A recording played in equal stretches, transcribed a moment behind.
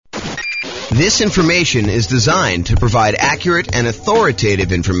This information is designed to provide accurate and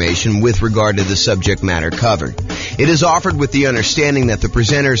authoritative information with regard to the subject matter covered. It is offered with the understanding that the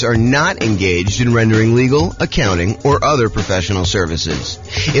presenters are not engaged in rendering legal, accounting, or other professional services.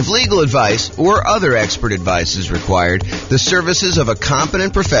 If legal advice or other expert advice is required, the services of a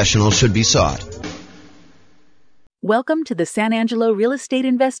competent professional should be sought. Welcome to the San Angelo Real Estate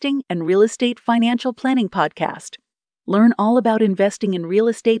Investing and Real Estate Financial Planning Podcast. Learn all about investing in real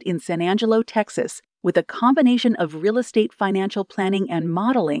estate in San Angelo, Texas, with a combination of real estate financial planning and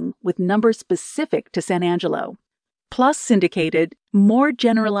modeling with numbers specific to San Angelo. Plus syndicated, more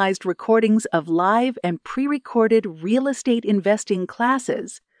generalized recordings of live and pre-recorded real estate investing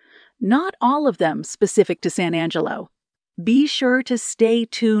classes, not all of them specific to San Angelo. Be sure to stay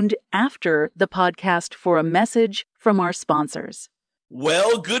tuned after the podcast for a message from our sponsors.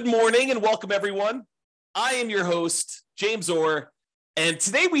 Well, good morning and welcome, everyone. I am your host, James Orr, and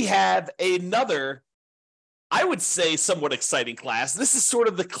today we have another, I would say, somewhat exciting class. This is sort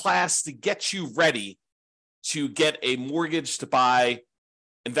of the class to get you ready to get a mortgage to buy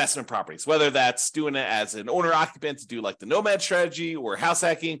investment properties, whether that's doing it as an owner-occupant to do like the nomad strategy or house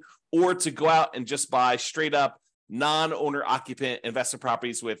hacking, or to go out and just buy straight up non-owner occupant investment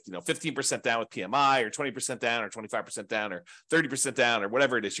properties with 15% down with PMI, or 20% down, or 25% down, or 30% down, or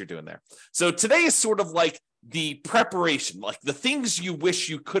whatever it is you're doing there. So today is sort of like the preparation, like the things you wish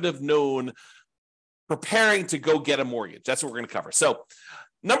you could have known preparing to go get a mortgage. That's what we're going to cover. So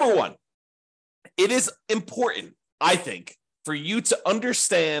number one, it is important, I think, for you to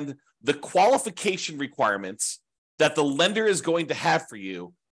understand the qualification requirements that the lender is going to have for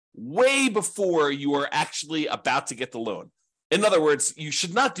you way before you are actually about to get the loan. In other words, you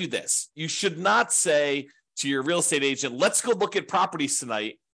should not do this. You should not say to your real estate agent, let's go look at properties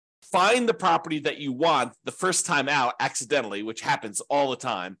tonight, find the property that you want the first time out accidentally, which happens all the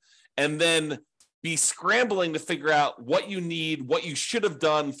time, and then be scrambling to figure out what you need, what you should have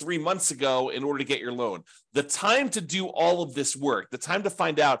done 3 months ago in order to get your loan. The time to do all of this work, the time to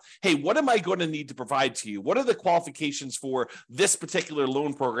find out, hey, what am I going to need to provide to you? What are the qualifications for this particular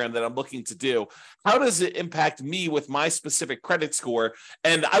loan program that I'm looking to do? How does it impact me with my specific credit score?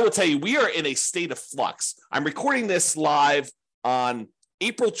 And I will tell you, we are in a state of flux. I'm recording this live on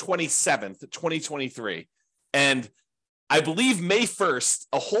April 27th, 2023. And I believe May 1st,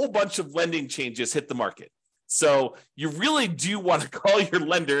 a whole bunch of lending changes hit the market. So you really do want to call your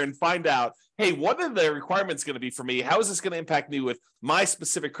lender and find out, hey, what are the requirements going to be for me? How is this going to impact me with my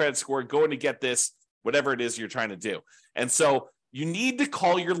specific credit score going to get this, whatever it is you're trying to do? And so you need to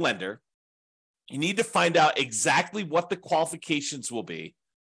call your lender. You need to find out exactly what the qualifications will be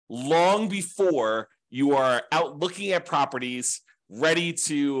long before you are out looking at properties ready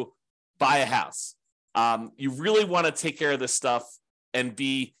to buy a house. You really want to take care of this stuff and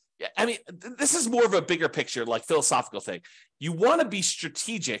this is more of a bigger picture, like philosophical thing. You want to be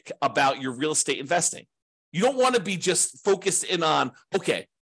strategic about your real estate investing. You don't want to be just focused in on, okay,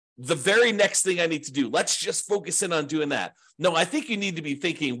 the very next thing I need to do, let's just focus in on doing that. No, I think you need to be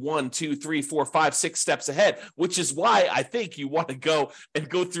thinking 1, 2, 3, 4, 5, 6 steps ahead, which is why I think you want to go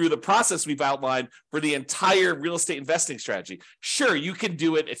through the process we've outlined for the entire real estate investing strategy. Sure, you can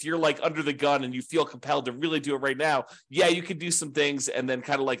do it if you're like under the gun and you feel compelled to really do it right now. Yeah, you can do some things and then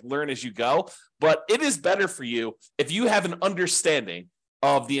kind of like learn as you go. But it is better for you if you have an understanding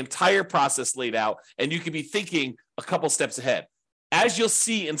of the entire process laid out and you can be thinking a couple steps ahead. As you'll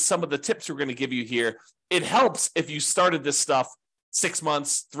see in some of the tips we're going to give you here, it helps if you started this stuff 6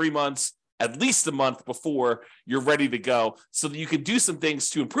 months, 3 months, at least a month before you're ready to go, so that you can do some things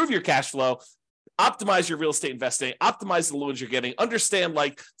to improve your cash flow, optimize your real estate investing, optimize the loans you're getting, understand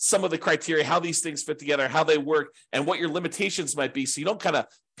like some of the criteria, how these things fit together, how they work, and what your limitations might be, so you don't kind of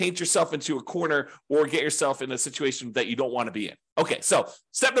paint yourself into a corner or get yourself in a situation that you don't want to be in. Okay, so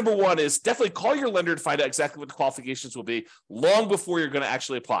step number one is definitely call your lender to find out exactly what the qualifications will be long before you're going to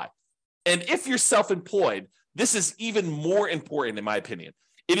actually apply. And if you're self-employed, this is even more important, in my opinion.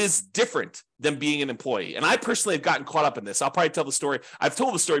 It is different than being an employee. And I personally have gotten caught up in this. I'll probably tell the story. I've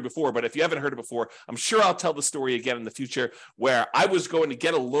told the story before, but if you haven't heard it before, I'm sure I'll tell the story again in the future, where I was going to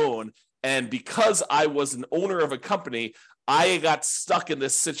get a loan. And because I was an owner of a company, I got stuck in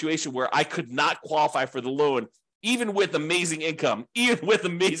this situation where I could not qualify for the loan, even with amazing income, even with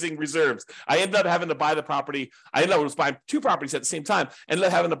amazing reserves. I ended up having to buy the property. I ended up buying 2 properties at the same time, and ended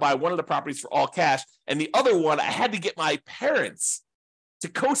up having to buy one of the properties for all cash. And the other one, I had to get my parents to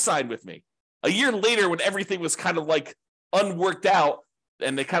co-sign with me. A year later, when everything was kind of like unworked out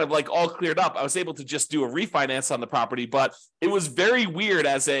and they kind of like all cleared up, I was able to just do a refinance on the property. But it was very weird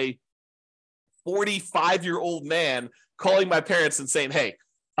as a 45-year-old man calling my parents and saying, hey,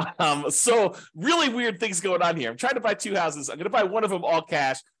 So really weird things going on here. I'm trying to buy 2 houses. I'm going to buy one of them all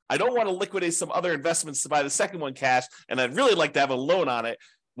cash. I don't want to liquidate some other investments to buy the second one cash, and I'd really like to have a loan on it.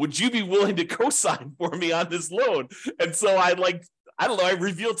 Would you be willing to co-sign for me on this loan? And so I don't know, I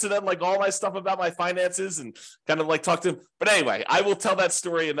revealed to them like all my stuff about my finances and kind of like talk to them. But anyway, I will tell that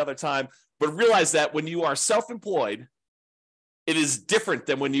story another time. But realize that when you are self-employed, it is different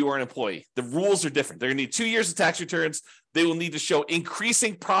than when you are an employee. The rules are different. They're going to need 2 years of tax returns. They will need to show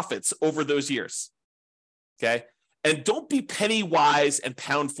increasing profits over those years. Okay. And don't be penny wise and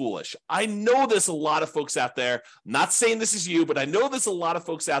pound foolish. I know there's a lot of folks out there, I'm not saying this is you, but I know there's a lot of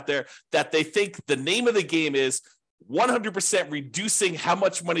folks out there that they think the name of the game is 100% reducing how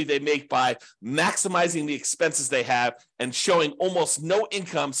much money they make by maximizing the expenses they have and showing almost no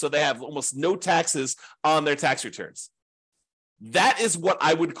income, so they have almost no taxes on their tax returns. That is what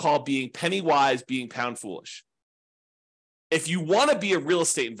I would call being penny wise, being pound foolish. If you want to be a real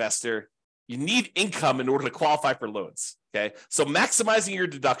estate investor, you need income in order to qualify for loans, okay? So maximizing your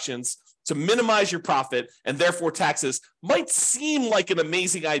deductions to minimize your profit and therefore taxes might seem like an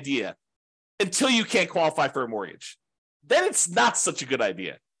amazing idea until you can't qualify for a mortgage. Then it's not such a good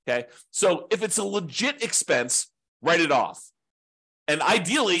idea, okay? So if it's a legit expense, write it off. And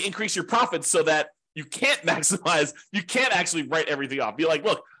ideally, increase your profits so that you can't maximize, you can't actually write everything off. Be like,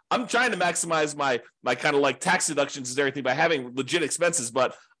 look, I'm trying to maximize my kind of like tax deductions and everything by having legit expenses,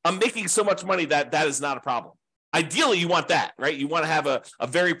 but I'm making so much money that is not a problem. Ideally, you want that, right? You want to have a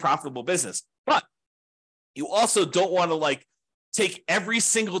very profitable business, but you also don't want to like take every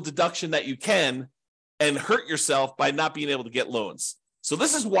single deduction that you can and hurt yourself by not being able to get loans. So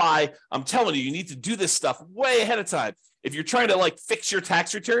this is why I'm telling you, you need to do this stuff way ahead of time. If you're trying to like fix your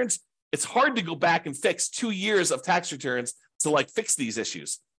tax returns, it's hard to go back and fix 2 years of tax returns to like fix these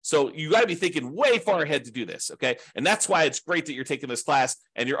issues. So you got to be thinking way far ahead to do this, okay? And that's why it's great that you're taking this class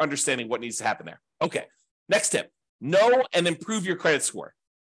and you're understanding what needs to happen there. Okay, next tip, know and improve your credit score.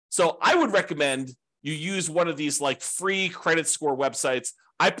 So I would recommend you use one of these like free credit score websites.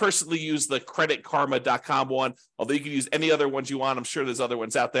 I personally use the creditkarma.com one, although you can use any other ones you want. I'm sure there's other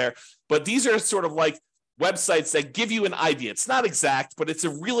ones out there, but these are sort of like websites that give you an idea. It's not exact, but it's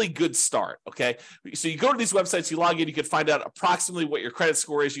a really good start, okay? So you go to these websites, you log in, you can find out approximately what your credit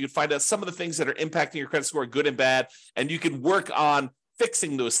score is. You can find out some of the things that are impacting your credit score, good and bad, and you can work on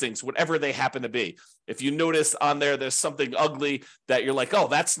fixing those things, whatever they happen to be. If you notice on there's something ugly that you're like, oh,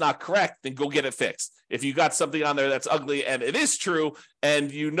 that's not correct, then go get it fixed. If you got something on there that's ugly and it is true,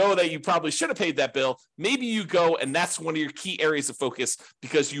 and you know that you probably should have paid that bill, maybe you go and that's one of your key areas of focus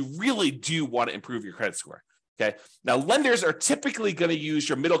because you really do want to improve your credit score. Okay. Now, lenders are typically going to use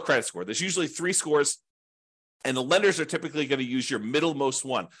your middle credit score. There's usually 3 scores. And the lenders are typically going to use your middlemost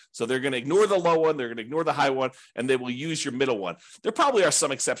one. So they're going to ignore the low one, they're going to ignore the high one, and they will use your middle one. There probably are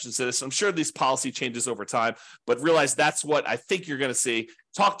some exceptions to this. I'm sure these policy changes over time, but realize that's what I think you're going to see.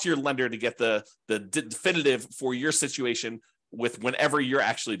 Talk to your lender to get the definitive for your situation with whenever you're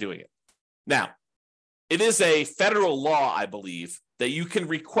actually doing it. Now, it is a federal law, I believe, that you can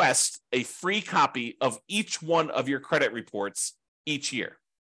request a free copy of each one of your credit reports each year.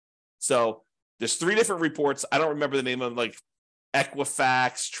 So there's 3 different reports. I don't remember the name of them, like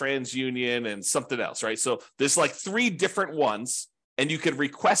Equifax, TransUnion, and something else, right? So there's like 3 different ones, and you can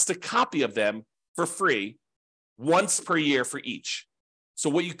request a copy of them for free once per year for each. So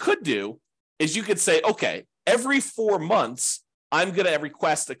what you could do is you could say, okay, every 4 months, I'm going to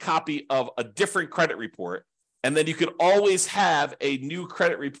request a copy of a different credit report, and then you could always have a new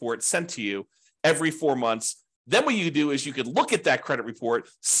credit report sent to you every 4 months. Then what you do is you could look at that credit report,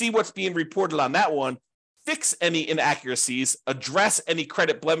 see what's being reported on that one, fix any inaccuracies, address any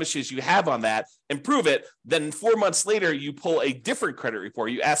credit blemishes you have on that, improve it. Then 4 months later, you pull a different credit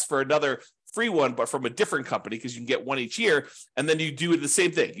report. You ask for another free one, but from a different company because you can get one each year. And then you do the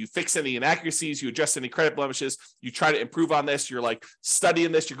same thing. You fix any inaccuracies, you address any credit blemishes, you try to improve on this. You're like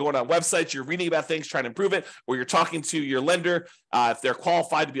studying this, you're going on websites, you're reading about things, trying to improve it, or you're talking to your lender if they're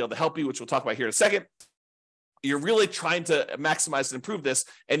qualified to be able to help you, which we'll talk about here in a second. You're really trying to maximize and improve this,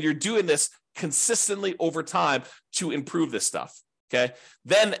 and you're doing this consistently over time to improve this stuff, okay?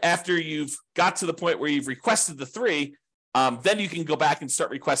 Then after you've got to the point where you've requested the 3, then you can go back and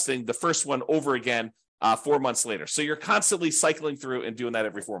start requesting the first one over again 4 months later. So you're constantly cycling through and doing that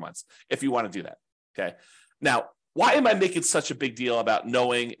every 4 months if you want to do that, okay? Now, why am I making such a big deal about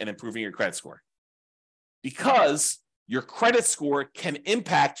knowing and improving your credit score? Because your credit score can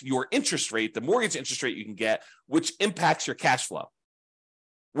impact your interest rate, the mortgage interest rate you can get, which impacts your cash flow.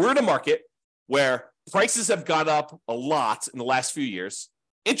 We're in a market where prices have gone up a lot in the last few years.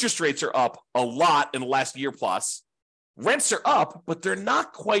 Interest rates are up a lot in the last year plus. Rents are up, but they're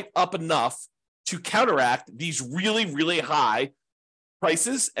not quite up enough to counteract these really, really high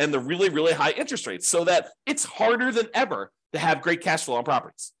prices and the really, really high interest rates, so that it's harder than ever to have great cash flow on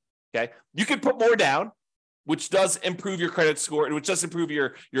properties. Okay. You can put more down, which does improve your credit score, and which does improve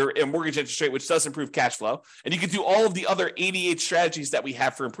your mortgage interest rate, which does improve cash flow. And you can do all of the other 88 strategies that we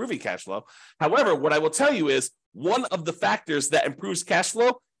have for improving cash flow. However, what I will tell you is one of the factors that improves cash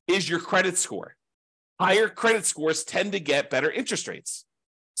flow is your credit score. Higher credit scores tend to get better interest rates.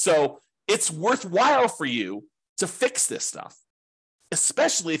 So it's worthwhile for you to fix this stuff,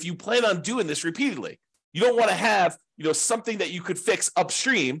 especially if you plan on doing this repeatedly. You don't want to have, something that you could fix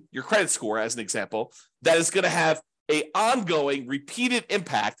upstream, your credit score, as an example, that is going to have an ongoing, repeated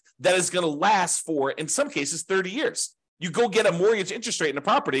impact that is going to last for, in some cases, 30 years. You go get a mortgage interest rate in a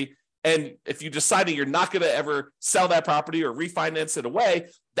property, and if you decide that you're not going to ever sell that property or refinance it away,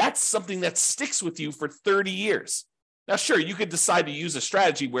 that's something that sticks with you for 30 years. Now, sure, you could decide to use a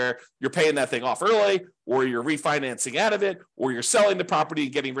strategy where you're paying that thing off early, or you're refinancing out of it, or you're selling the property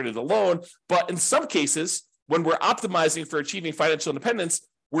and getting rid of the loan. But in some cases, when we're optimizing for achieving financial independence,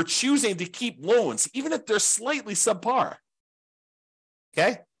 we're choosing to keep loans, even if they're slightly subpar.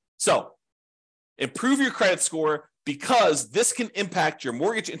 Okay? So improve your credit score, because this can impact your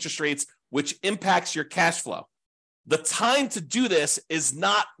mortgage interest rates, which impacts your cash flow. The time to do this is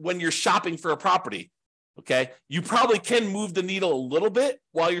not when you're shopping for a property. Okay, you probably can move the needle a little bit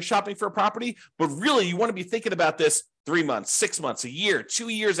while you're shopping for a property, but really you want to be thinking about this 3 months, 6 months, a year, 2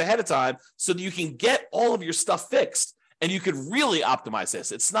 years ahead of time, so that you can get all of your stuff fixed and you can really optimize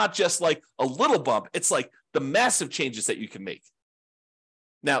this. It's not just like a little bump, it's like the massive changes that you can make.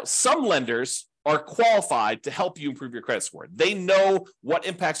 Now, some lenders are qualified to help you improve your credit score. They know what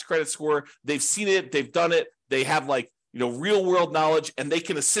impacts credit score. They've seen it, they've done it. They have real world knowledge, and they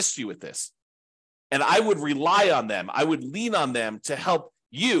can assist you with this. And I would rely on them. I would lean on them to help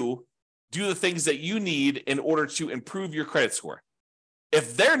you do the things that you need in order to improve your credit score.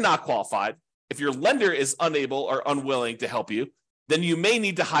 If they're not qualified, if your lender is unable or unwilling to help you, then you may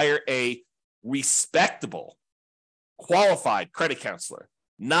need to hire a respectable, qualified credit counselor,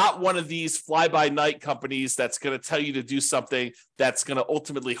 not one of these fly-by-night companies that's going to tell you to do something that's going to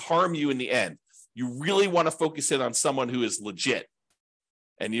ultimately harm you in the end. You really want to focus in on someone who is legit.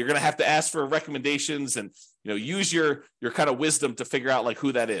 And you're going to have to ask for recommendations and use your kind of wisdom to figure out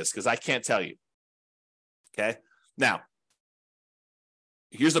who that is, because I can't tell you. Okay. Now,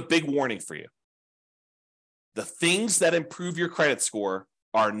 here's a big warning for you. The things that improve your credit score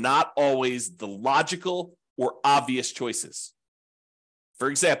are not always the logical or obvious choices. For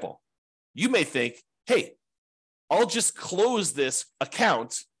example, you may think, hey, I'll just close this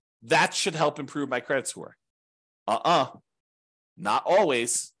account. That should help improve my credit score. Not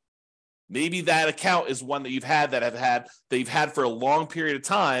always. Maybe that account is one that you've had for a long period of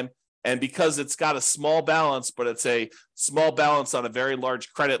time, and because it's got a small balance, but it's a small balance on a very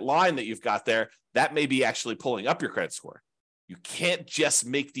large credit line that you've got there, that may be actually pulling up your credit score. You can't just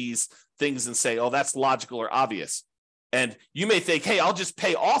make these things and say, oh, that's logical or obvious. And you may think, hey, I'll just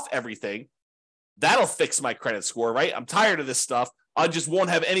pay off everything. That'll fix my credit score, right? I'm tired of this stuff. I just won't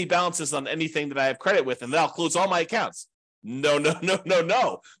have any balances on anything that I have credit with, and then I'll close all my accounts. No.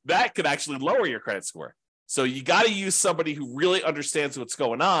 That could actually lower your credit score. So you got to use somebody who really understands what's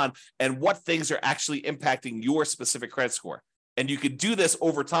going on and what things are actually impacting your specific credit score. And you could do this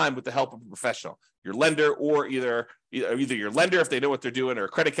over time with the help of a professional, your lender, or either your lender if they know what they're doing, or a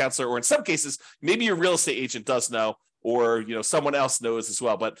credit counselor, or in some cases, maybe your real estate agent does know, or someone else knows as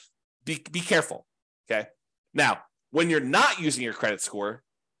well. But be careful. Okay. Now, when you're not using your credit score,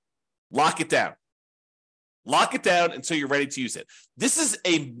 lock it down. Lock it down until you're ready to use it. This is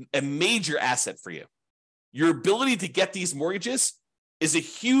a major asset for you. Your ability to get these mortgages is a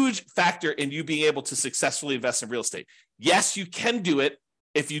huge factor in you being able to successfully invest in real estate. Yes, you can do it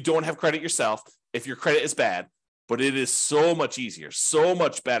if you don't have credit yourself, if your credit is bad, but it is so much easier, so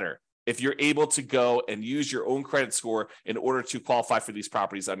much better if you're able to go and use your own credit score in order to qualify for these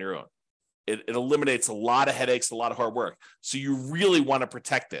properties on your own. It eliminates a lot of headaches, a lot of hard work. So you really want to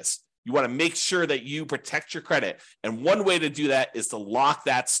protect this. You want to make sure that you protect your credit. And one way to do that is to lock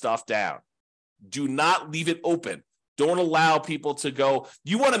that stuff down. Do not leave it open. Don't allow people to go.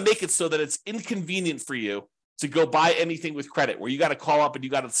 You want to make it so that it's inconvenient for you to go buy anything with credit, where you got to call up and you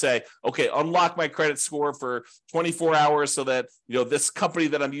got to say, okay, unlock my credit score for 24 hours so that, this company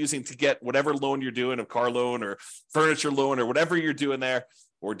that I'm using to get whatever loan you're doing, a car loan or furniture loan or whatever you're doing there,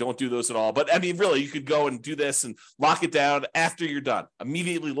 or don't do those at all. But I mean, really, you could go and do this and lock it down after you're done.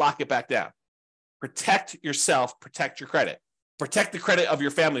 Immediately lock it back down. Protect yourself, protect your credit. Protect the credit of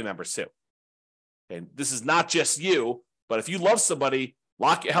your family members too. And this is not just you, but if you love somebody,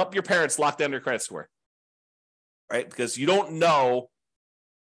 help your parents lock down their credit score, right? Because you don't know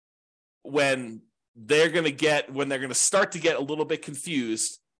when they're going to start to get a little bit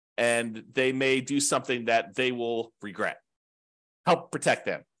confused, and they may do something that they will regret. Help protect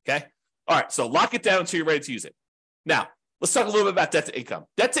them, okay? All right, so lock it down until you're ready to use it. Now, let's talk a little bit about debt to income.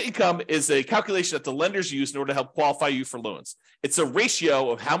 Debt to income is a calculation that the lenders use in order to help qualify you for loans. It's a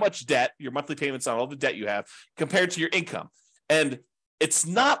ratio of how much debt, your monthly payments on all the debt you have, compared to your income. And it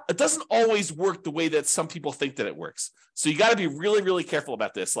doesn't always work the way that some people think that it works. So you got to be really, really careful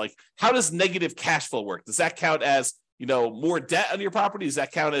about this. Like, how does negative cash flow work? Does that count as, more debt on your property? Does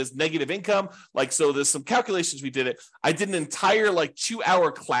that count as negative income? So there's some calculations we did it. I did an entire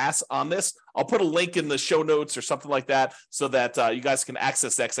 2-hour class on this. I'll put a link in the show notes or something like that so that you guys can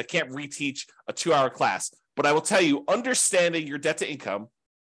access that, because I can't reteach a 2-hour class. But I will tell you, understanding your debt to income,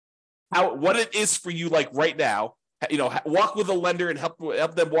 what it is for you right now, walk with a lender and help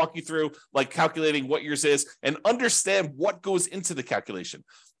them walk you through calculating what yours is, and understand what goes into the calculation.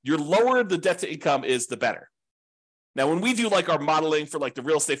 Your lower the debt to income is, the better. Now, when we do our modeling for the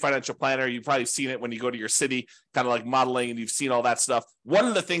real estate financial planner, you've probably seen it when you go to your city, kind of modeling, and you've seen all that stuff. One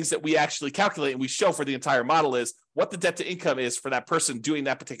of the things that we actually calculate and we show for the entire model is what the debt to income is for that person doing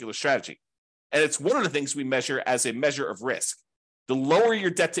that particular strategy. And it's one of the things we measure as a measure of risk. The lower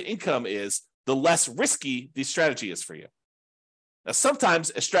your debt to income is, the less risky the strategy is for you. Now, sometimes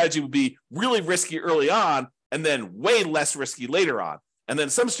a strategy would be really risky early on and then way less risky later on. And then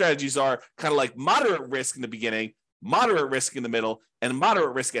some strategies are kind of moderate risk in the beginning, moderate risk in the middle, and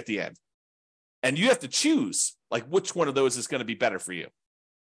moderate risk at the end. And you have to choose which one of those is going to be better for you.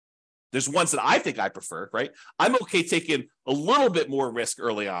 There's ones that I think I prefer, right? I'm okay taking a little bit more risk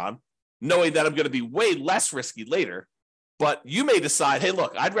early on, knowing that I'm going to be way less risky later. But you may decide, hey,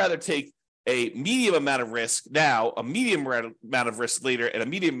 look, I'd rather take a medium amount of risk now, a medium amount of risk later, and a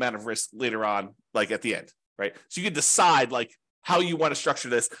medium amount of risk later on, at the end, right? So you can decide how you want to structure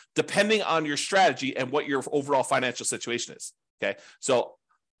this depending on your strategy and what your overall financial situation is, okay? So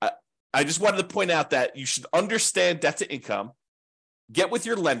I just wanted to point out that you should understand debt to income, get with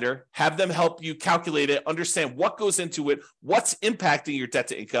your lender, have them help you calculate it, understand what goes into it, what's impacting your debt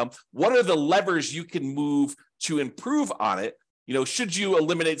to income, what are the levers you can move to improve on it. Should you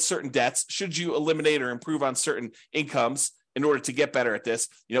eliminate certain debts? Should you eliminate or improve on certain incomes in order to get better at this?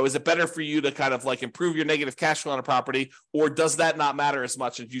 Is it better for you to kind of improve your negative cash flow on a property, or does that not matter as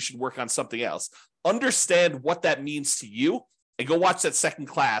much and you should work on something else? Understand what that means to you, and go watch that second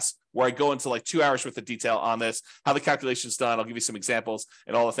class where I go into 2 hours worth of detail on this, how the calculation is done. I'll give you some examples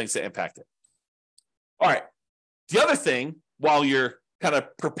and all the things that impact it. All right. The other thing, while you're kind of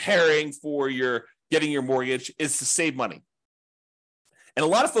preparing for getting your mortgage, is to save money. And a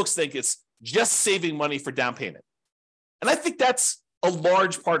lot of folks think it's just saving money for down payment. And I think that's a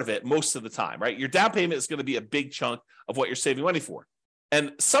large part of it most of the time, right? Your down payment is going to be a big chunk of what you're saving money for.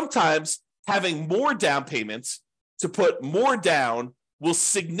 And sometimes having more down payments to put more down will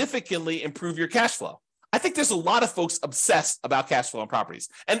significantly improve your cash flow. I think there's a lot of folks obsessed about cash flow on properties,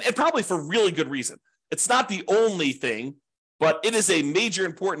 and probably for really good reason. It's not the only thing, but it is a major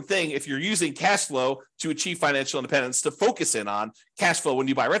important thing if you're using cash flow to achieve financial independence, to focus in on cash flow when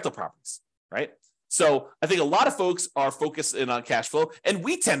you buy rental properties, right? So I think a lot of folks are focused in on cash flow, and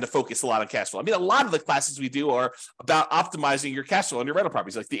we tend to focus a lot on cash flow. I mean, a lot of the classes we do are about optimizing your cash flow on your rental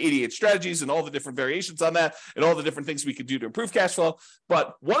properties, like the 88 strategies and all the different variations on that and all the different things we could do to improve cash flow.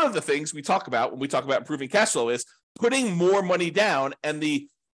 But one of the things we talk about when we talk about improving cash flow is putting more money down and the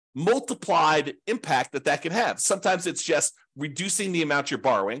multiplied impact that can have. Sometimes it's just reducing the amount you're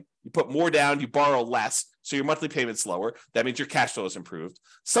borrowing. You put more down, you borrow less, so your monthly payment's lower. That means your cash flow is improved.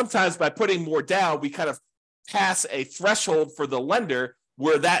 Sometimes by putting more down, we kind of pass a threshold for the lender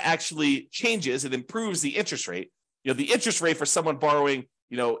where that actually changes and improves the interest rate. The interest rate for someone borrowing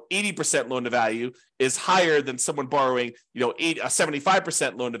 80% loan to value is higher than someone borrowing, a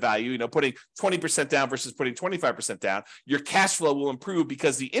 75% loan to value, putting 20% down versus putting 25% down. Your cash flow will improve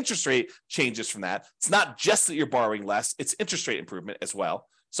because the interest rate changes from that. It's not just that you're borrowing less, it's interest rate improvement as well.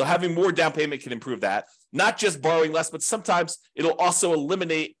 So having more down payment can improve that. Not just borrowing less, but sometimes it'll also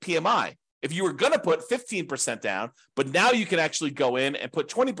eliminate PMI. If you were going to put 15% down, but now you can actually go in and put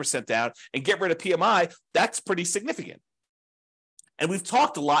 20% down and get rid of PMI, that's pretty significant. And we've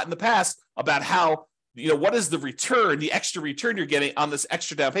talked a lot in the past about how, what is the return, the extra return you're getting on this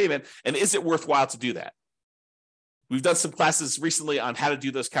extra down payment, and is it worthwhile to do that? We've done some classes recently on how to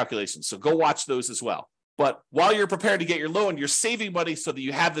do those calculations, so go watch those as well. But while you're preparing to get your loan, you're saving money so that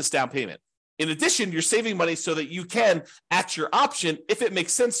you have this down payment. In addition, you're saving money so that you can, at your option, if it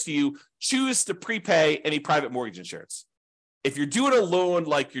makes sense to you, choose to prepay any private mortgage insurance. If you're doing a loan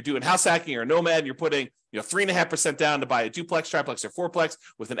like you're doing house hacking or Nomad, and you're putting 3.5% down to buy a duplex, triplex, or fourplex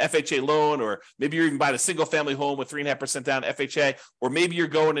with an FHA loan, or maybe you're even buying a single family home with 3.5% down FHA, or maybe you're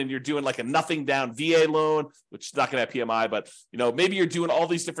going and you're doing like a nothing down VA loan, which is not going to have PMI, but maybe you're doing all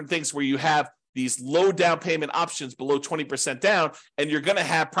these different things where you have these low down payment options below 20% down, and you're going to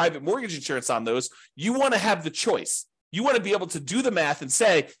have private mortgage insurance on those. You want to have the choice. You want to be able to do the math and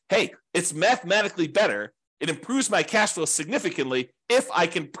say, hey, it's mathematically better. It improves my cash flow significantly if I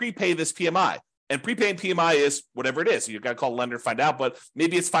can prepay this PMI. And prepaying PMI is whatever it is. You've got to call a lender and find out, but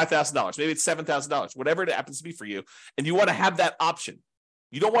maybe it's $5,000, maybe it's $7,000, whatever it happens to be for you. And you want to have that option.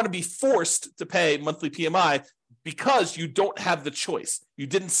 You don't want to be forced to pay monthly PMI because you don't have the choice. You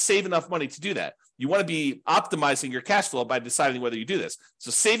didn't save enough money to do that. You want to be optimizing your cash flow by deciding whether you do this.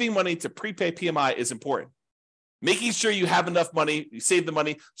 So saving money to prepay PMI is important. Making sure you have enough money, you save the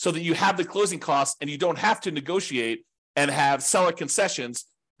money so that you have the closing costs and you don't have to negotiate and have seller concessions,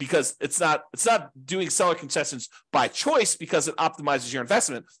 because it's not doing seller concessions by choice because it optimizes your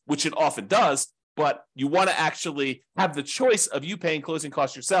investment, which it often does, but you want to actually have the choice of you paying closing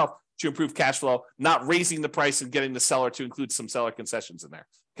costs yourself to improve cash flow, not raising the price and getting the seller to include some seller concessions in there.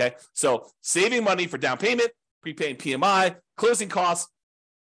 Okay, so saving money for down payment, prepaying PMI, closing costs,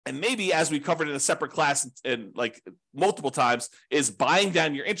 and maybe, as we covered in a separate class and like multiple times, is buying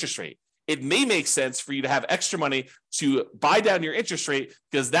down your interest rate. It may make sense for you to have extra money to buy down your interest rate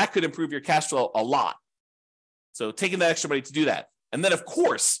because that could improve your cash flow a lot. So taking that extra money to do that. And then, of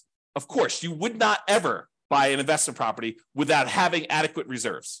course, you would not ever buy an investment property without having adequate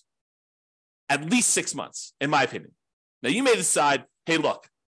reserves. At least 6 months, in my opinion. Now, you may decide, hey, look,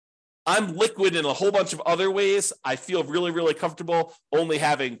 I'm liquid in a whole bunch of other ways. I feel really, really comfortable only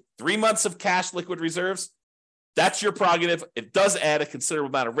having 3 months of cash liquid reserves. That's your prerogative. It does add a considerable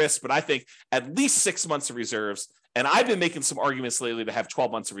amount of risk, but I think at least 6 months of reserves. And I've been making some arguments lately to have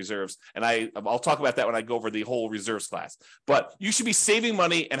 12 months of reserves. And I'll talk about that when I go over the whole reserves class. But you should be saving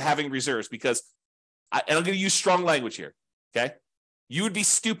money and having reserves because, and I'm going to use strong language here, okay? You would be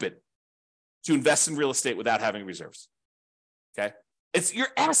stupid to invest in real estate without having reserves, okay? You're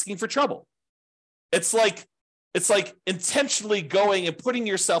asking for trouble. It's like intentionally going and putting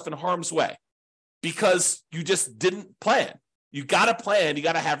yourself in harm's way because you just didn't plan. You got to plan. You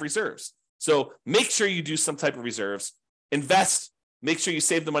got to have reserves. So make sure you do some type of reserves. Invest. Make sure you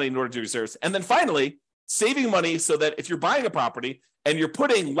save the money in order to do reserves. And then finally, saving money so that if you're buying a property and you're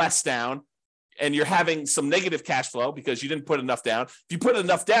putting less down and you're having some negative cash flow because you didn't put enough down. If you put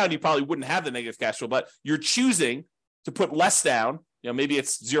enough down, you probably wouldn't have the negative cash flow, but you're choosing to put less down. Maybe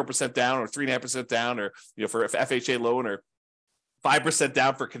it's 0% down or 3.5% down, or for FHA loan, or 5%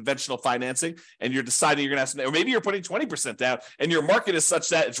 down for conventional financing, and you're deciding you're going to have some, or maybe you're putting 20% down, and your market is such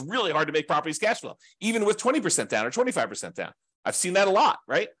that it's really hard to make properties cash flow, even with 20% down or 25% down. I've seen that a lot,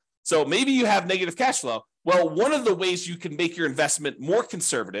 right? So maybe you have negative cash flow. Well, one of the ways you can make your investment more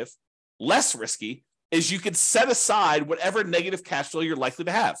conservative, less risky, is you can set aside whatever negative cash flow you're likely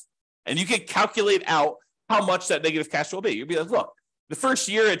to have, and you can calculate out how much that negative cash flow will be. You'll be like, look, the first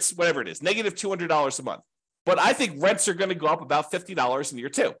year, it's whatever it is, negative $200 a month. But I think rents are going to go up about $50 in year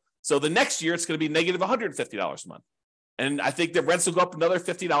 2. So the next year, it's going to be negative $150 a month. And I think that rents will go up another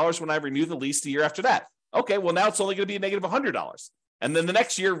 $50 when I renew the lease the year after that. Okay, well, now it's only going to be a negative $100. And then the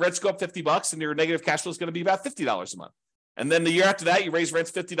next year, rents go up $50 and your negative cash flow is going to be about $50 a month. And then the year after that, you raise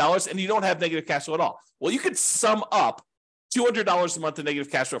rents $50 and you don't have negative cash flow at all. Well, you could sum up $200 a month in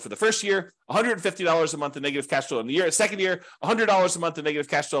negative cash flow for the first year, $150 a month in negative cash flow in the second year, $100 a month in negative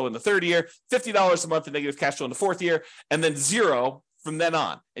cash flow in the third year, $50 a month in negative cash flow in the fourth year, and then zero from then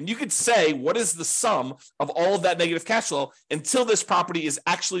on. And you could say, what is the sum of all of that negative cash flow until this property is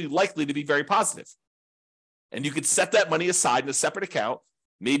actually likely to be very positive? And you could set that money aside in a separate account,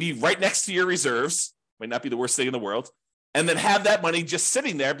 maybe right next to your reserves, might not be the worst thing in the world, and then have that money just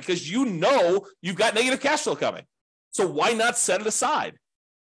sitting there because you know you've got negative cash flow coming. So why not set it aside?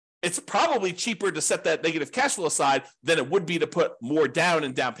 It's probably cheaper to set that negative cash flow aside than it would be to put more down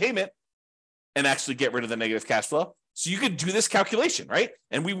in down payment and actually get rid of the negative cash flow. So you could do this calculation, right?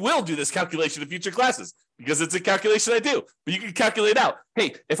 And we will do this calculation in future classes because it's a calculation I do. But you can calculate out,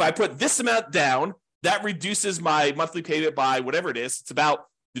 hey, if I put this amount down, that reduces my monthly payment by whatever it is. It's about,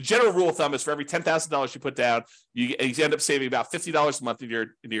 the general rule of thumb is for every $10,000 you put down, you end up saving about $50 a month in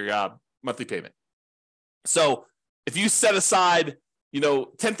your monthly payment. So if you set aside,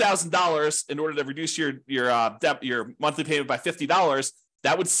 $10,000 in order to reduce your monthly payment by $50,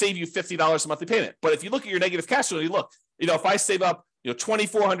 that would save you $50 a monthly payment. But if you look at your negative cash flow, if I save up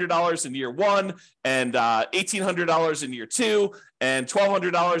 $2,400 in year one, and $1,800 in year two, and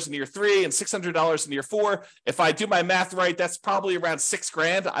 $1,200 in year three, and $600 in year four. If I do my math right, that's probably around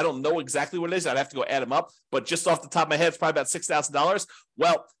 $6,000. I don't know exactly what it is. I'd have to go add them up, but just off the top of my head, it's probably about $6,000.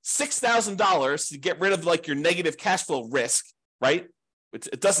 Well, $6,000 to get rid of like your negative cash flow risk, right?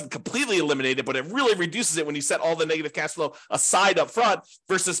 It doesn't completely eliminate it, but it really reduces it when you set all the negative cash flow aside up front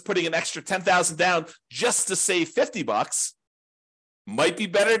versus putting an extra $10,000 down just to save $50. Might be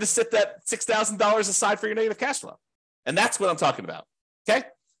better to set that $6,000 aside for your negative cash flow. And that's what I'm talking about. Okay.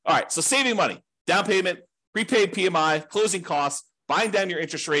 All right. So saving money, down payment, prepaid PMI, closing costs, buying down your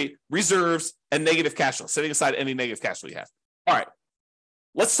interest rate, reserves, and negative cash flow, setting aside any negative cash flow you have. All right.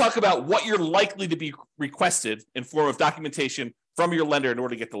 Let's talk about what you're likely to be requested in form of documentation from your lender in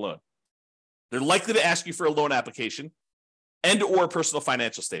order to get the loan. They're likely to ask you for a loan application and or a personal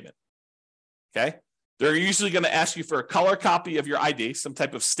financial statement. Okay. They're usually going to ask you for a color copy of your ID, some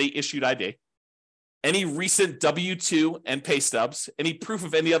type of state issued ID, any recent W-2 and pay stubs, any proof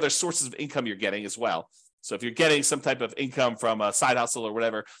of any other sources of income you're getting as well. So if you're getting some type of income from a side hustle or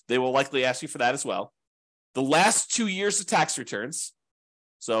whatever, they will likely ask you for that as well. The last 2 years of tax returns.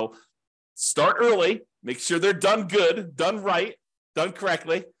 So start early, make sure they're done good, done right, done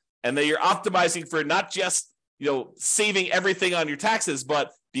correctly, and that you're optimizing for not just, saving everything on your taxes,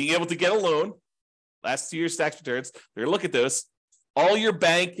 but being able to get a loan. Last 2 years tax returns, they're going to look at those. All your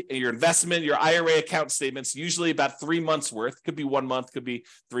bank and your investment, your IRA account statements, usually about 3 months worth. Could be 1 month, could be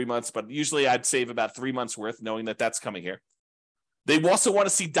 3 months, but usually I'd save about 3 months worth, knowing that that's coming here. They also want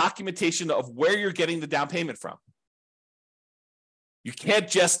to see documentation of where you're getting the down payment from. You can't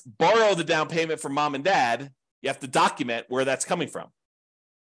just borrow the down payment from mom and dad. You have to document where that's coming from.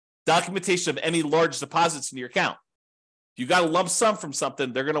 Documentation of any large deposits in your account. If you got a lump sum from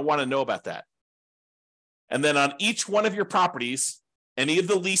something, they're going to want to know about that. And then on each one of your properties, any of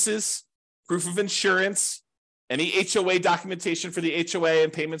the leases, proof of insurance, any HOA documentation for the HOA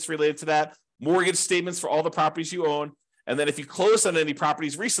and payments related to that, mortgage statements for all the properties you own. And then if you closed on any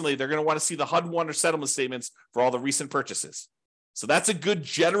properties recently, they're going to want to see the HUD-1 or settlement statements for all the recent purchases. So that's a good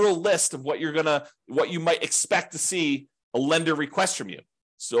general list of what you might expect to see a lender request from you.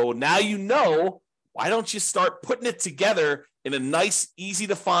 So now you know, why don't you start putting it together in a nice, easy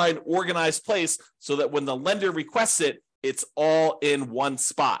to find, organized place so that when the lender requests it, it's all in one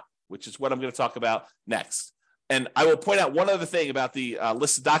spot, which is what I'm going to talk about next. And I will point out one other thing about the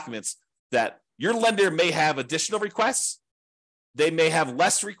list of documents, that your lender may have additional requests. They may have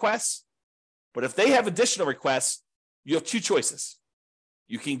less requests, but if they have additional requests, you have two choices.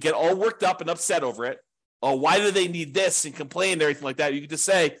 You can get all worked up and upset over it. Oh, why do they need this and complain and everything like that? You can just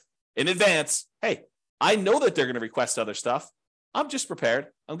say in advance, hey, I know that they're going to request other stuff. I'm just prepared.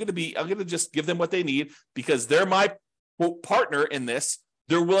 I'm going to just give them what they need because they're my quote partner in this.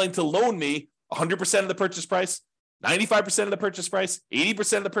 They're willing to loan me 100% of the purchase price, 95% of the purchase price,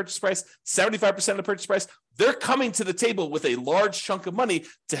 80% of the purchase price, 75% of the purchase price. They're coming to the table with a large chunk of money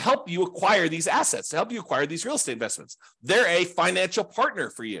to help you acquire these assets, to help you acquire these real estate investments. They're a financial partner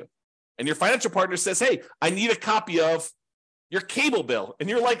for you. And your financial partner says, hey, I need a copy of your cable bill. And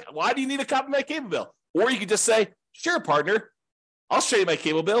you're like, why do you need a copy of my cable bill? Or you could just say, sure, partner, I'll show you my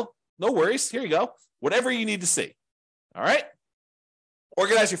cable bill. No worries. Here you go. Whatever you need to see. All right.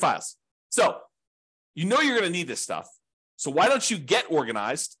 Organize your files. So you know you're going to need this stuff. So why don't you get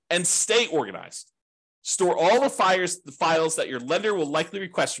organized and stay organized? Store all the files that your lender will likely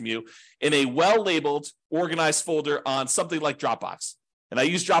request from you in a well-labeled, organized folder on something like Dropbox. And I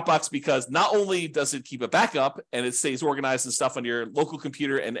use Dropbox because not only does it keep a backup and it stays organized and stuff on your local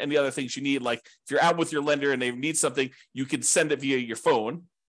computer and any other things you need, like if you're out with your lender and they need something, you can send it via your phone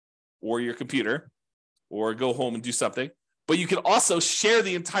or your computer or go home and do something. But you can also share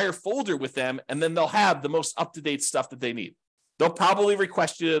the entire folder with them, and then they'll have the most up-to-date stuff that they need. They'll probably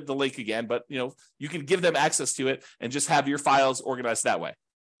request you the link again, but you can give them access to it and just have your files organized that way.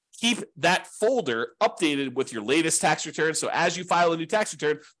 Keep that folder updated with your latest tax return. So as you file a new tax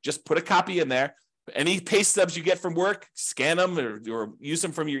return, just put a copy in there. Any pay stubs you get from work, scan them or use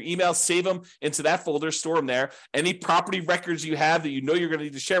them from your email, save them into that folder, store them there. Any property records you have that you're going to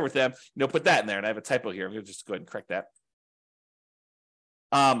need to share with them, put that in there. And I have a typo here. I'm going to just go ahead and correct that.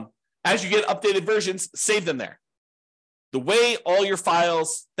 As you get updated versions, save them there. That way all your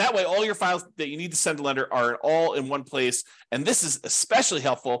files that you need to send to lender are all in one place. And this is especially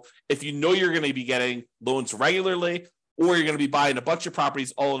helpful if you know you're going to be getting loans regularly, or you're going to be buying a bunch of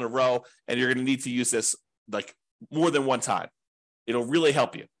properties all in a row, and you're going to need to use this like more than one time. It'll really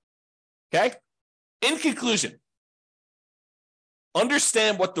help you. Okay? In conclusion,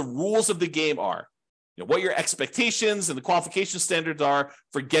 understand what the rules of the game are. what your expectations and the qualification standards are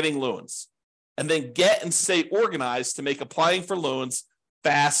for getting loans. And then get and stay organized to make applying for loans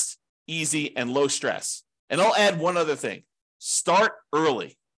fast, easy, and low stress. And I'll add one other thing. Start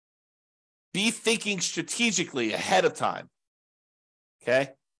early. Be thinking strategically ahead of time. Okay?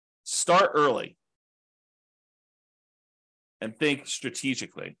 Start early. And think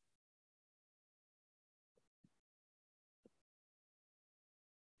strategically.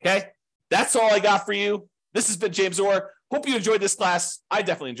 Okay? That's all I got for you. This has been James Orr. Hope you enjoyed this class. I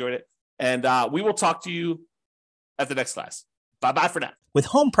definitely enjoyed it. And we will talk to you at the next class. Bye-bye for now. With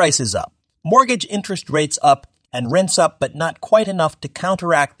home prices up, mortgage interest rates up, and rents up but not quite enough to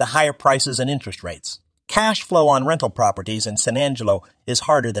counteract the higher prices and interest rates, cash flow on rental properties in San Angelo is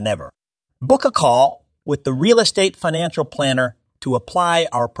harder than ever. Book a call with the Real Estate Financial Planner to apply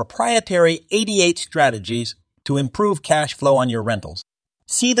our proprietary 88 strategies to improve cash flow on your rentals.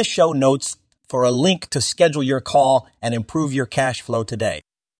 See the show notes for a link to schedule your call and improve your cash flow today.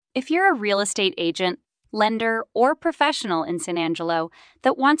 If you're a real estate agent, lender, or professional in San Angelo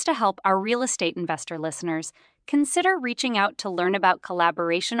that wants to help our real estate investor listeners, consider reaching out to learn about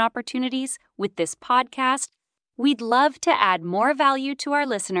collaboration opportunities with this podcast. We'd love to add more value to our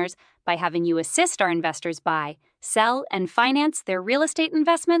listeners by having you assist our investors buy, sell, and finance their real estate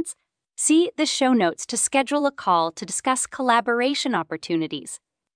investments. See the show notes to schedule a call to discuss collaboration opportunities.